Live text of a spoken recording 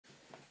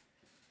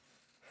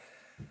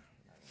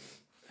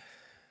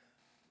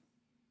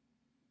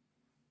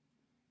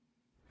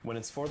When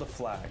it's for the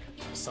flag,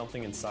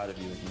 something inside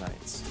of you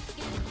ignites.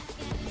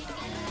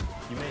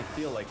 You may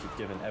feel like you've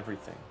given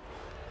everything,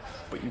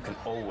 but you can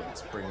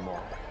always bring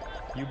more.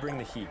 You bring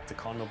the heat to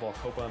CONMEBOL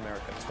Copa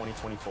America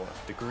 2024.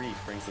 Degree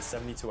brings the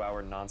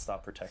 72-hour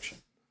non-stop protection.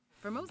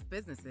 For most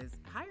businesses,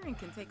 hiring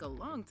can take a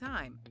long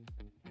time.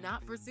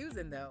 Not for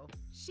Susan, though.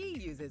 She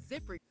uses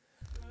ZipRecruiter.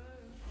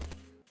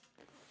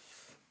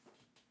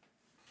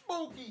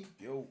 Spooky.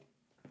 Yo.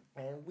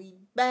 And we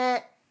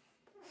back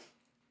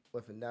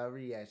with another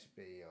reaction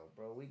video,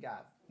 bro. We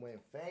got when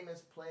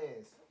famous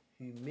players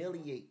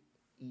humiliate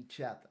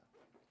each other.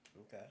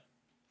 Okay.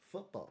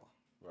 Football.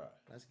 Right.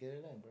 Let's get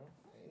it in, bro.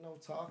 Ain't no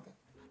talking.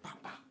 Bah,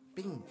 bah,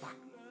 bing, bah.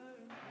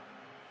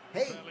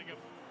 Hey. Bellingham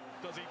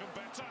does even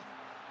better.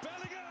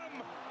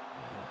 Bellingham!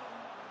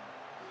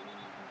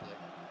 I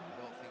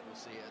don't think we'll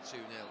see it at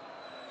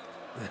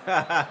 2-0.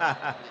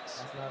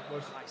 That's not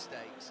much. High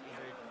stakes.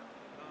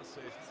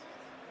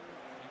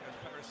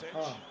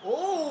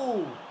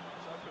 Oh!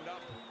 Opened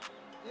up.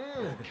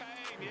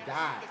 He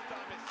died.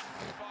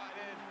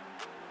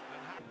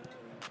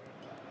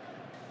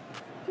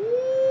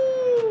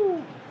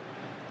 Woo!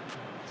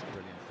 It's a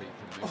brilliant feat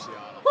from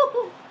Luciano.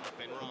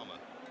 Benrahma.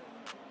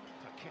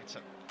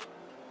 Paqueta.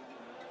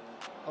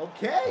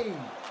 Okay.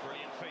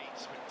 Brilliant feet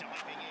with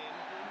diving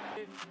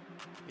in.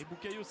 Et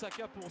Bukayo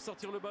Saka pour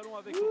sortir le ballon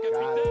avec son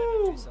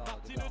capitaine.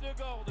 Martin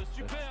Odegaard,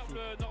 superbe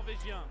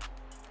norvégien.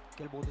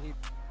 Quel beau dribble.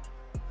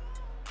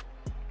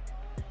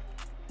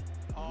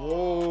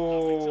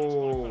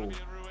 Whoa.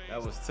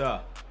 That was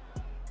tough.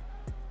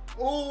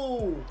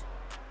 Oh.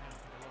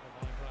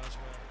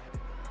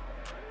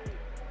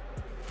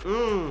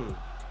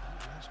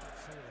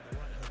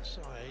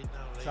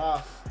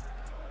 Tough.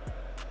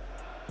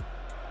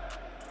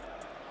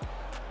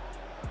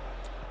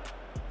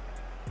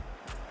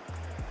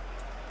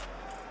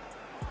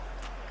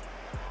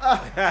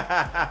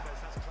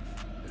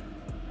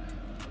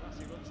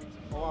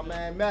 Oh my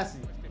man Messi.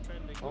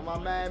 Oh my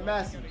man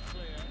Messi.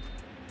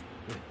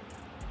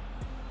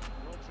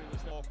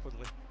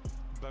 Awkwardly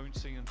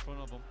bouncing in front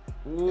of him.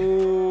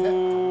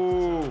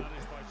 Ooh. That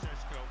is by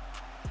Šeško.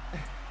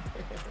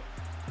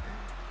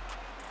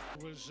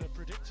 Was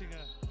predicting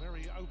a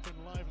very open,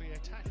 lively,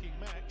 attacking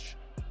match.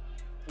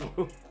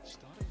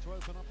 Starting to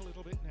open up a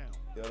little bit now.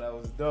 Yo, that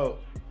was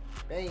dope.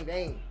 Bang,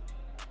 bang.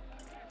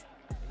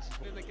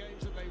 In the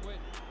games that they win.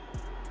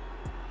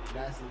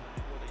 Messi.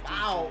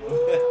 Wow.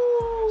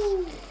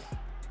 Ooh.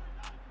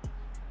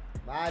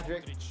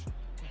 Madrid.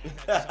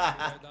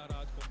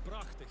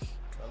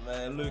 My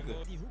man Luca.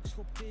 Die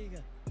hoekschop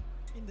tegen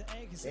in de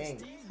eigen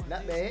 16.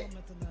 Not bad.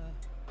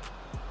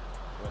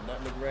 Well,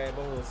 nothing to grab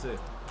on to.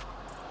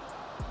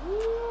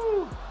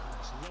 Woo.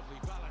 It's lovely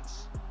balance.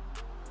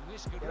 And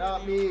this could Get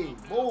out really me. open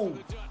up for Move.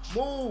 the Dutch.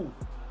 Move.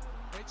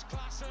 It's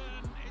class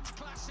and it's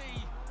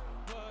classy,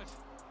 but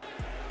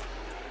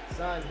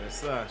Son.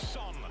 Yes, sir.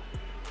 Son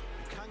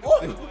can't Oh.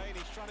 get away and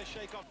he's trying to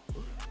shake off.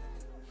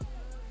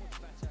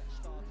 Much better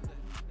start to this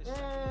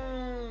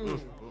Mm.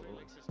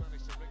 Felix has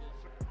managed to wriggle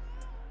through.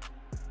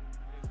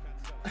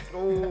 Oh.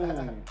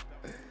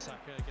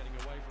 Saka getting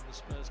away from the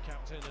Spurs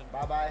captain and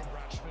Bye bye.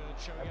 Rashford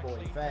showing That a boy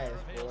clean fast, pair of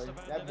heels boy. to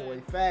Van That der boy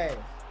Beek. fast.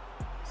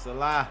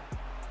 Salah.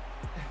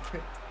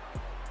 Still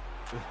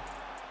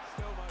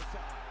Mo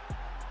Salah.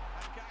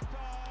 And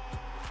Gakpo.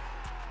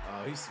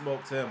 Oh, he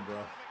smoked him,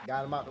 bro.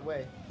 Got him out the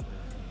way.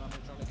 Mane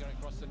trying to get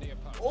across the near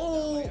post.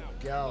 Oh,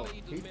 yo,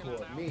 he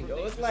caught me. Yo,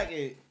 it's like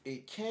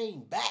it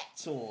came back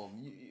to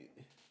him.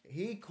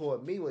 He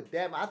caught me with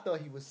that. I thought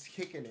he was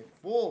kicking it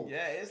full.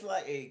 Yeah, it's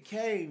like it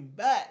came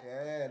back.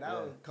 Yeah, and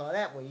I would call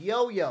that one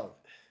yo-yo.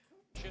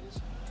 That was a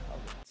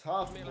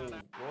tough move,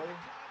 boy.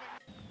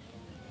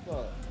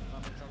 Look.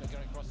 Mane trying to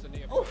get across the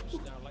near Oh.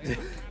 post. Now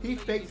later, He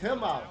faked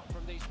him out.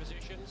 from these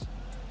positions.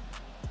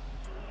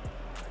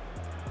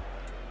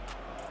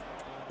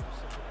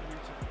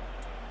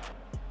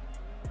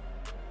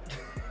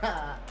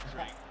 Trying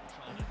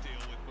to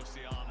deal with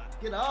Musiala.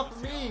 Get off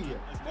of me.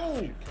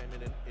 Move. Came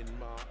in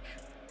March.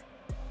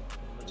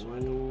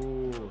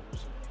 Ooh.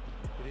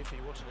 But if he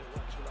wasn't at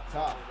once with that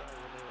Tough.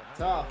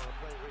 Tough. Tough.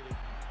 Really.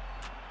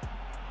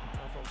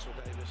 Alfonso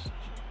Davis.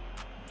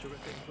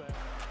 Terrific player.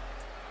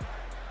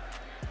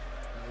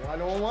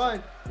 One-on-one.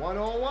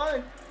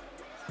 One-on-one.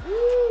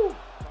 Woo.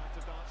 Trying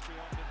to dance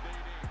beyond the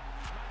BD.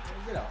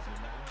 Get off me,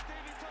 man.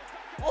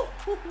 Oh.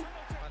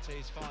 That's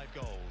his 5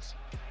 goals.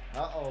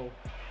 Uh-oh.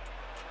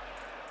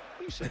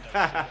 You said don't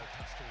pass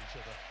to each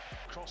other.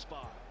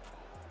 Crossbar.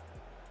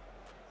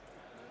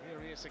 Here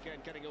he is again,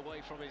 getting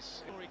away from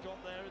his. He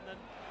got there, and then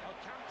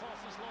Campos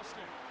has lost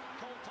him.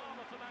 Cole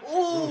Palmer for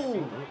Manchester.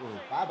 Ooh.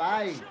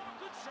 Bye-bye.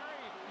 Good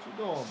save. What you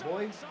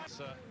doing, boy?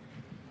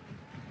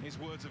 His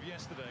words of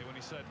yesterday when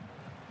he said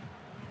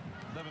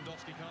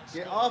Lewandowski can't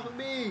Get score. off of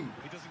me.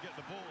 He doesn't get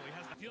the ball. He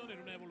has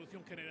Una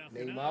evolución generacional,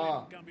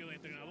 Neymar. un cambio de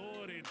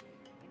entrenador,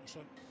 bueno,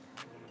 son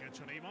lo que ha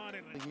hecho Neymar.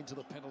 into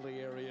the penalty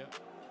area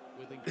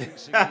with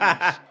increasing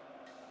ease.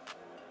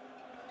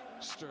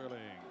 Sterling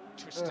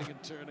twisting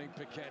and turning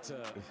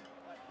Paqueta.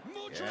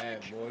 Yeah,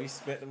 boy, he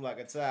spent him like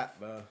a top,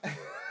 bro.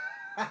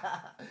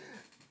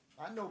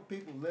 I know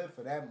people live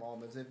for that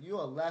moments. If you're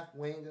a left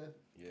winger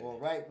or a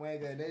right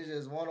winger and it's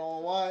just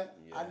one-on-one,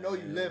 I know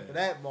you live for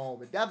that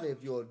moment. Definitely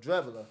if you're a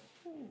dribbler.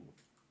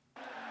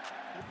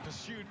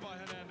 Pursued by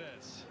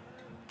Hernandez.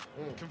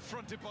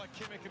 Confronted by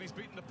Kimmich, and he's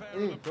beaten the pair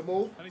of them. Good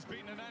move. And he's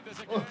beaten Hernandez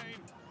again.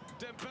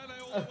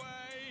 Dembele all the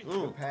way.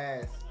 Good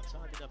pass.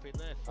 Target up in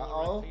there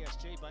for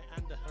PSG by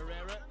Ander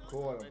Herrera.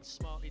 Caught him. It's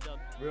smartly done.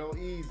 Real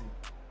easy.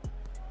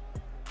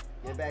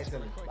 Get back to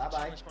me.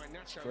 Bye-bye.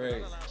 Crazy.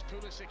 Allows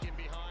Pulisic in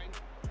behind.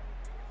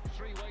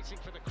 3 waiting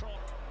for the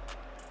cross.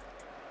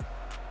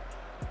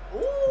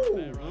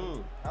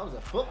 Ooh. That was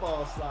a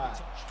football slide.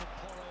 Touch from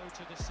Porro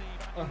to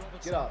deceive.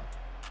 Get up.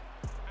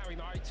 Harry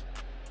Knight.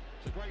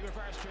 It's a great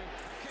reverse to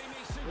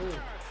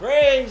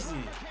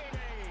Crazy.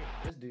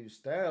 This dude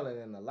Sterling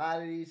in a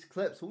lot of these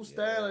clips. Who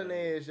Sterling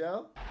is,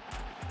 yo?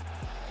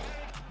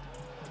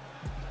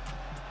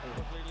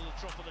 Lovely little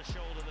drop of the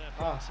shoulder there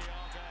for Thiago.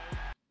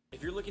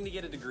 If you're looking to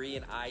get a degree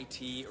in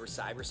IT or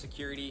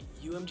cybersecurity,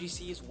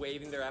 UMGC is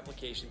waiving their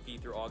application fee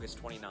through August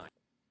 29th.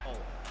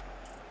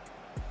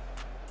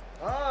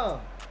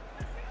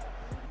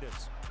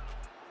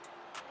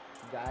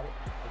 Got it.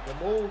 Good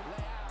move.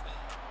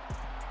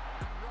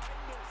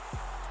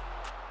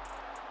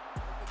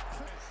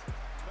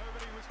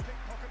 Nobody was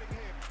pickpocketing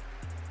him.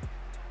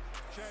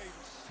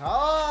 James.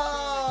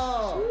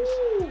 Oh!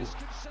 This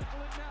can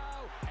settle it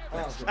now. Oh,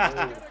 Evans good tries to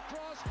move. get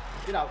across.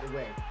 Get out the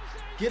way.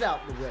 Get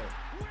out the way.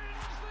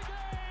 Wins the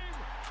game.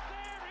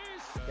 There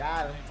is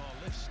Got him. Neymar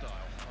lift style.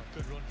 A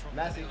good run from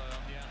Messi, Danilo on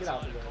the get out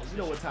the way. outside. You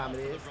know what time it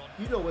is.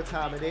 You know what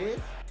time it is.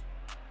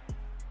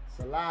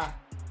 Salah.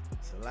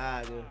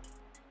 Salah,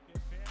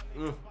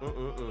 yeah.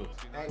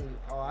 And,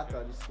 oh, I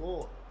thought he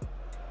scored.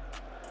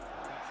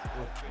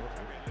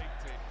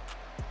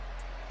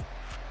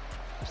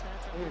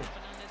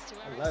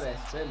 I love that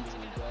spin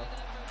move, bro.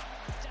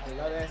 I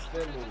love that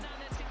spin move.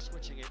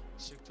 Switching it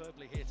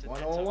superbly here to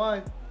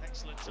One-on-one.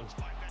 Excellent touch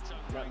by Neto.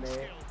 Great Nutmeg.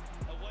 skill.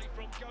 Away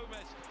from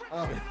Gomez.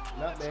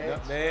 Nutmeg.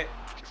 Nutmeg.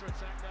 Extra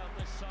attack down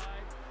this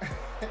side.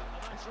 And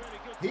that's really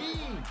good. He.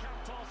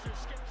 Pass who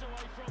skipped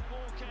away from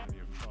Walker.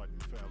 You've tried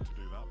and failed to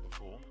do that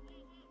before.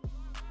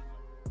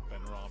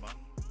 Benrahma.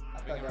 I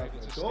thought that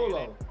was a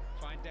Dolo.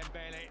 Find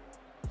Dembele.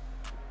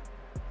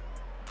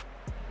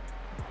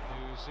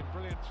 Who's in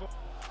brilliant form.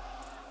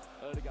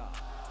 Odegaard.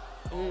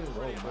 Oh my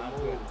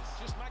goodness.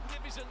 Just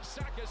magnificent.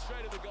 Saka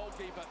straight at the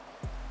goalkeeper.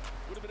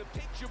 Would have been a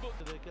picture book.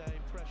 The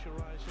game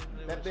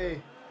pressurising. That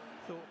be.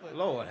 Thought that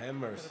Lord have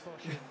mercy.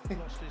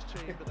 lost his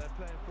team, but they're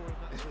playing for him.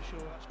 That's for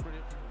sure. That's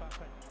brilliant from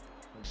Mbappe.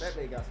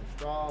 Pepe got some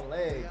strong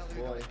legs,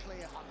 boy.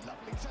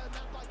 Lovely turn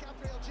that by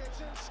Gabriel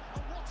Jesus.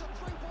 And what a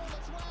through ball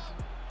as well.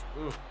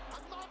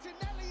 And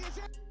Martinelli is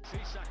in.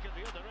 Isak at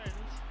the other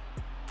end.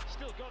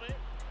 Still got it.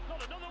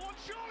 Not another one,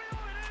 surely.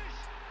 Oh, it is.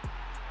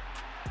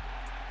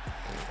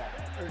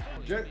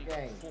 Jerk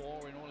game.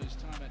 4 in all his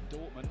time at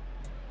Dortmund.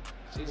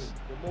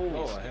 The move.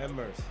 Lord have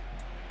mercy.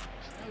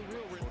 No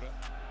real reporter.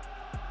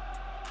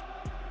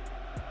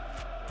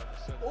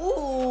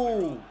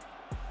 Ooh.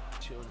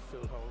 Children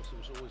filled holes. There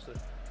was always the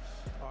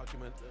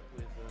argument that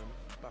with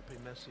Mbappe,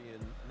 Messi,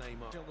 and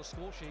Neymar. On the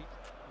score sheet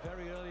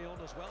very early on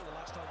as well. The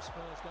last time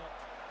Spurs got.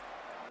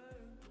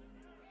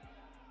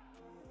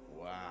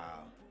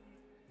 Wow.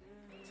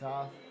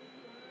 Tough.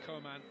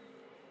 Coman.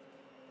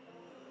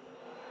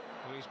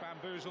 Well, he's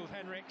bamboozled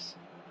Henriks.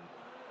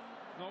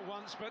 Not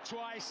once, but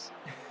twice.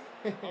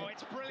 Oh,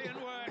 it's brilliant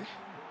work.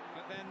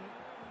 But then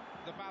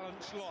the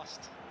balance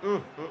lost.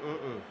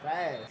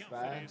 Fast,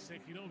 fast.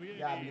 You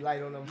gotta be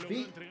light on them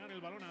feet. You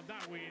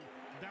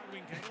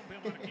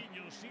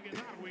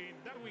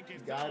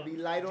gotta be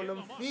light on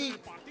them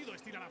feet. The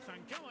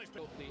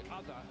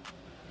other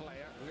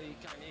player, Lee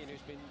Kang-in,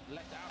 who's been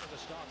left out of the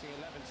starting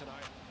 11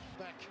 tonight.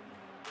 Back.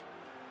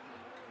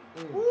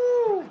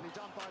 Woo!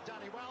 Done by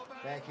Danny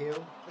Welbeck. Back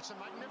heel. It's a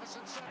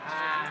magnificent save.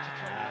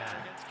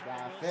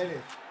 Gotta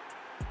finish.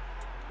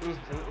 For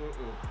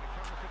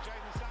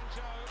Jadon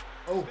Sancho.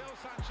 Oh. Bill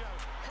Sancho.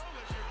 Cool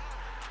as you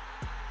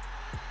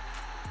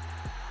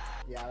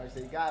like. Yeah, I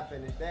say you gotta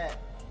finish that.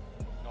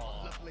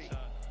 Oh, lovely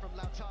from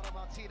Lautaro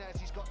Martinez.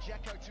 He's got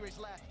Dzeko to his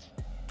left.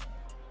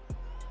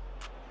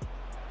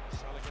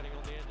 Salah getting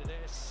on the end of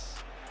this.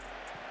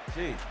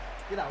 Gee.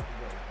 Get out the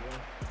way,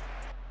 man.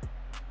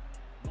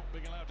 Not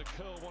being allowed to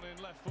curl one in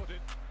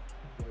left-footed.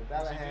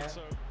 Bellingham.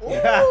 So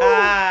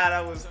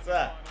That was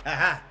tough.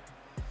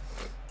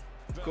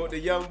 Caught the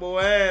young boy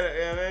at it,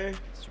 yeah, man.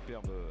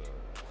 Superbe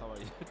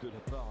travail de la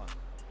part.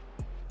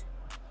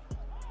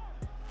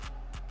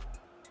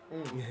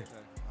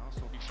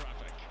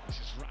 traffic. This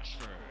is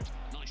Rashford.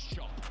 Nice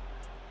shot.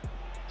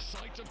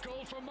 Sight of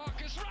goal from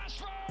Marcus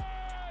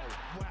Rashford.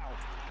 Wow.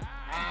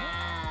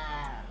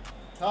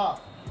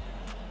 Tough.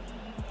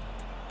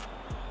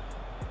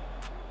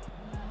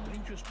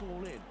 Dangerous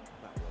ball in.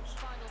 That was.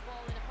 Final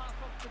ball in a pass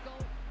off the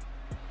goal.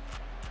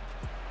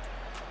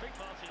 I think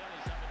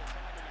Martinelli's having the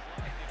time of his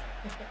life,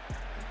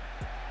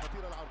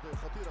 خطيرة العرضية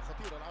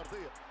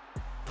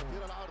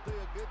خطيرة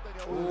العرضية جدا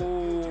يا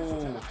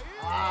Ooh.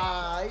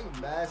 He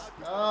messed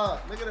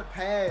up. Look at the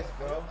pass,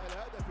 bro.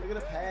 الهدف Look at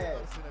the pass.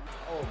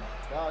 Oh my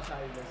gosh, how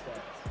he missed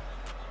that.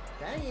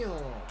 Damn.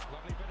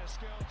 Lovely bit of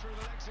skill through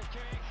the legs of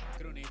King.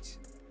 Krunic.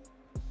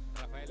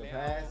 Rafael The Leao.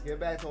 pass, get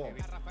back to him.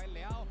 Rafael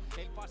Leao,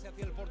 el pase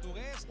hacia el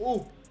portugués.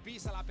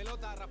 Pisa la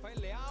pelota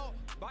Rafael Leao.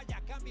 Vaya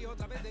cambio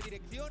otra vez de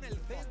dirección. El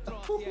centro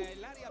hacia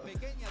el área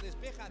pequeña.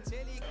 Despeja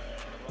Celik.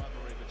 The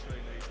rivalry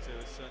between these two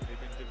has certainly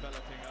been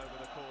developing over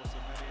the course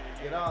of many years.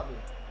 Get out.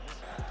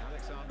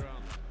 Alexander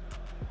Arnold.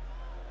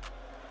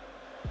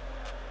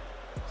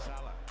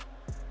 Salah.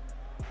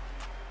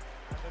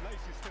 And the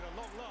lace is still a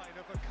long line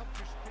of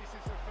accomplished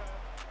pieces of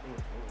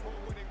ball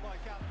winning by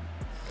Gap.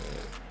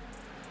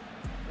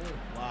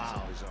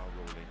 Wow. Bizarre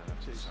ruling.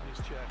 He's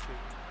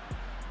checking.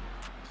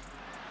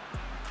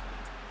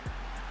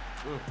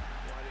 Right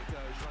it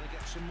goes. Trying to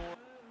get some more.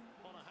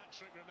 On a hat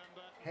trick,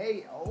 remember.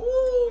 Hey,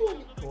 oh,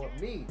 he caught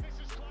me. This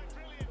is quite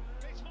brilliant.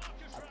 It's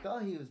Marcus I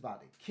thought he was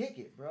about to kick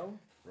it, bro.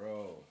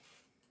 Bro.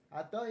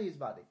 I thought he was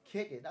about to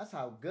kick it. That's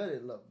how good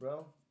it looked,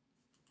 bro.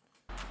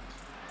 Right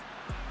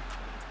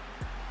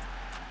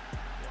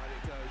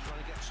it goes.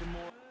 Trying to get some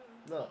more.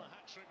 Look. On a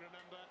hat trick,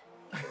 remember.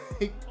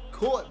 He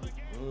caught me.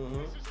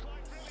 Mm-hmm. This is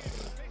quite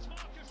brilliant. It's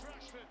Marcus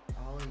Rashford.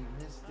 Oh, he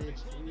missed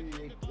it.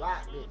 He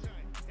blocked it.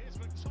 Here's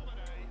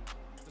McTominay.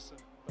 Listen,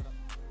 but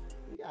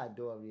We gotta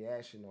do a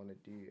reaction on the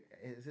dude.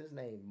 Is his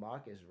name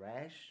Marcus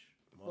Rash?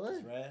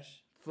 Marcus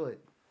Rash? Foot.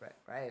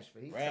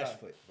 Rashford. He's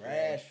Rashford.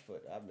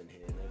 Rashford. I've been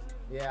hearing this.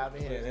 Yeah, I've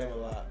been Hearing hearing him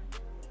a lot.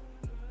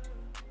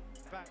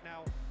 back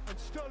now, and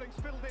Sterling's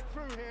filled it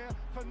through here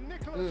for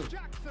Nicholas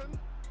Jackson.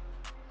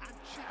 And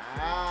Chief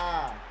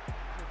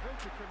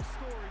prevented from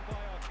scoring by a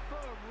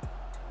firm.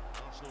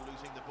 Arsenal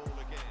losing the ball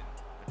again.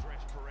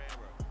 Address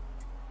Pereira.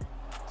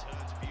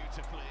 Turns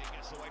beautifully,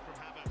 gets away from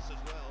Havertz as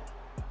well.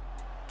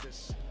 This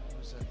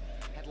was a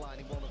headline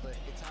in one of the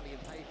Italian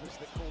papers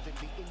that called him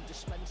the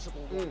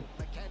indispensable one.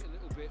 McKenna A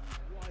little bit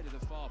wide of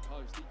the far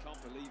post. He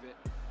can't believe it.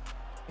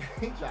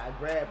 He tried to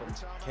grab him.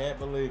 Can't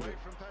believe it.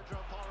 From Pedro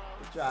Porro.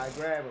 He tried to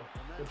grab him.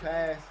 The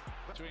pass.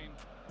 Between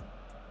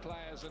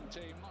players and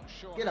team. Not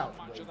sure Get how out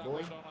the much way, of that boy.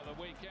 went on at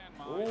the weekend,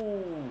 Mike.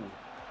 Ooh.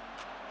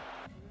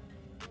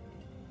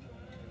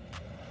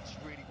 It's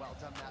really well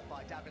done that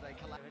by Davide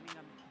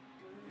Calabria.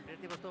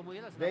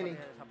 Benny.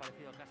 Madre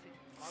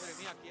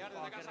mía, Kiar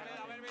desde casa a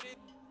ver venir.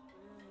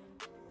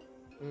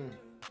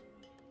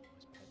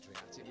 Pedri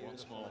at it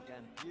once Beautiful more.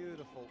 Again,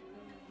 beautiful.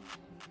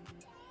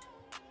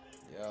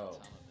 Yo.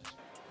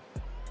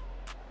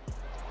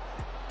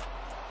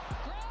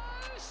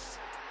 Gross!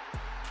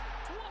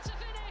 What a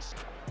finish!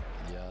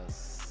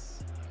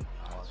 Yes.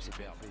 Ah,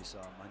 super fait ça,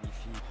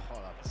 magnifique. Oh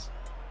là.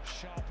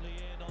 Sharply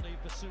in on Yves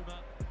Bissouma.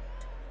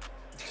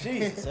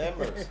 Jesus, have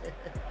mercy.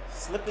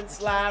 Slip and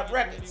slide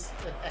records.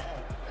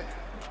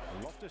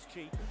 Loftus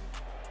Cheek.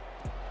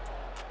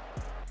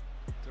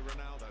 To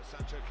Ronaldo.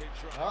 Sancho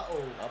keeps running.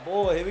 Uh-oh. My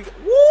boy, here we go.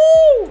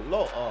 Woo!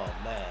 Lord, oh,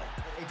 man.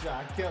 They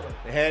tried to kill him.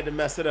 They had to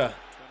mess it up.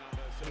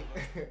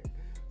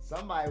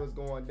 Somebody was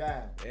going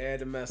down. They had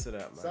to mess it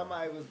up, man.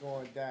 Somebody was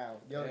going down.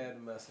 Yo, They had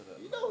to mess it up.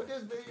 you know what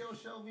this video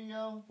showed me,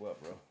 yo? What,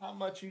 bro? How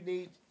much you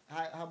need?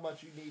 How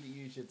much you need to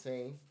use your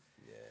team?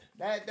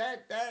 Yeah.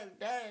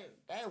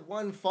 That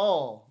one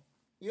fall.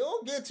 You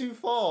don't get too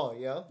far,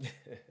 yo.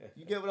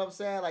 You get what I'm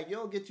saying? Like, you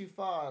don't get too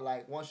far,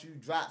 like, once you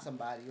drop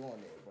somebody on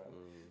there, bro.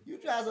 You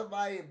drop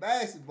somebody in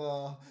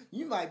basketball,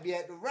 you might be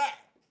at the rack.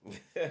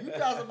 You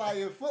drop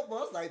somebody in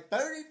football, it's like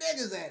 30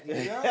 niggas at you,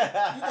 yo.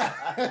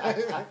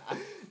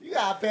 You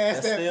gotta pass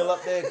That's that. still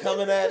up there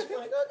coming at you.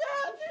 Like, oh,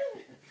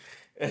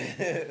 God,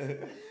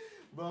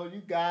 Bro,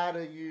 you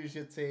gotta use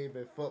your team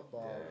in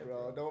football, Yeah,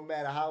 bro. Don't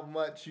matter how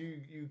much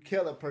you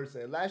kill a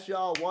person. Unless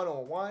y'all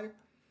one-on-one.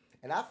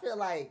 And I feel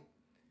like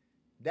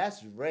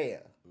that's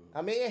rare.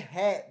 I mean, it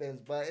happens,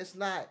 but it's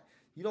not,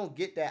 you don't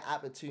get that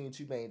opportunity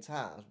too many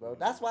times, bro.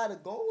 That's why the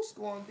goal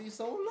scoring be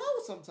so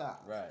low sometimes.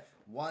 Right.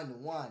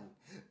 1-1,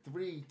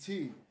 3-2.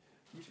 You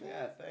feel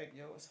Yeah, I think,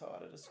 yo, it's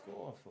harder to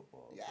score in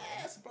football.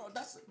 Yes,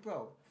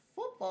 bro.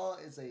 Football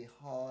is a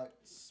hard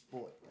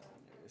sport, yo.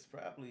 It's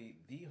probably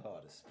the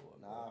hardest sport.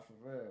 Nah, for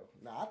real.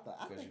 Nah, I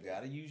Because think you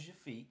got to use your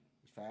feet.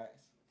 facts.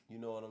 You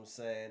know what I'm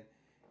saying?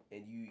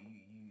 And you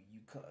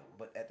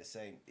but at the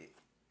same,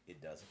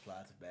 it does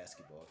apply to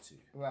basketball too.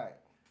 Right.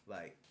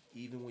 Like,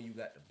 even when you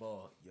got the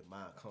ball, your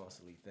mind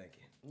constantly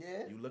thinking.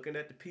 Yeah. You looking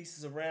at the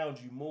pieces around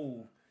you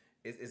move.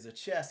 It's a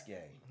chess game.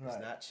 Right.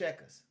 It's not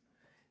checkers.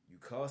 You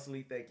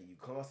constantly thinking. You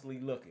constantly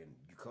looking.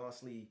 You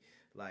constantly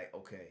like,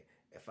 okay,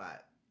 if I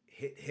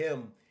hit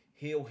him,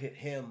 he'll hit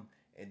him,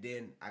 and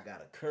then I got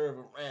to curve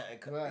around.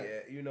 And Right.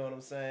 Yeah, you know what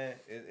I'm saying?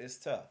 It's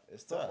tough.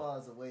 It's tough. Football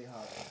is a way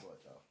harder sport,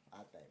 though. I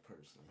think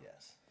personally.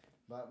 Yes.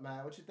 But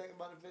man, what you think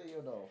about the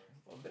video though?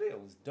 Well, video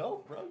was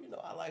dope, bro. You know,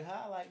 I like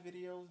highlight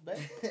videos, baby.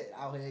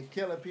 Out here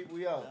killing people,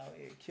 yo. Out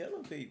here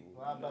killing people.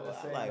 Well, I'm about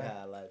to say, I like man.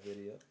 highlight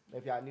video.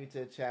 If y'all new to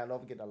the channel,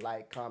 don't forget to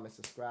like, comment,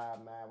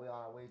 subscribe, man. We on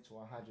our way to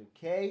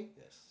 100K.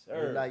 Yes, We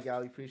sir. like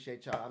y'all. We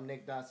appreciate y'all. I'm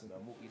Nick Dawson.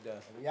 I'm Mookie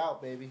Dustin. We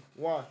out, baby.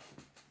 One.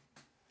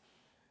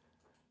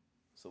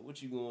 So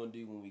what you gonna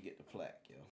do when we get the plaque, yo?